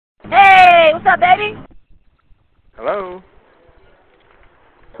Hey, what's up, baby? Hello?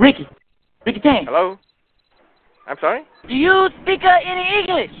 Ricky Tang. Hello? I'm sorry? Do you speak any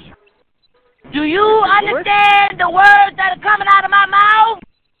English? Do you understand the words that are coming out of my mouth?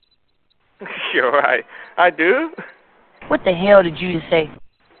 Sure, I do. What the hell did you just say?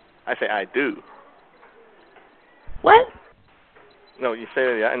 I say I do. What? No, you say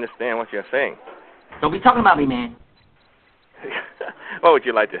that I understand what you're saying. Don't be talking about me, man. What would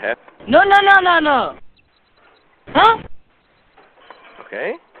you like to have? No. Huh?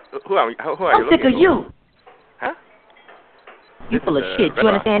 Okay. Who are you? I'm sick of you. Huh? You full of shit. You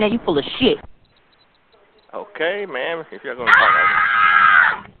understand that? You full of shit. Okay, ma'am. If you're going to talk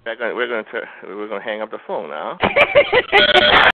like that, we're going to hang up the phone now.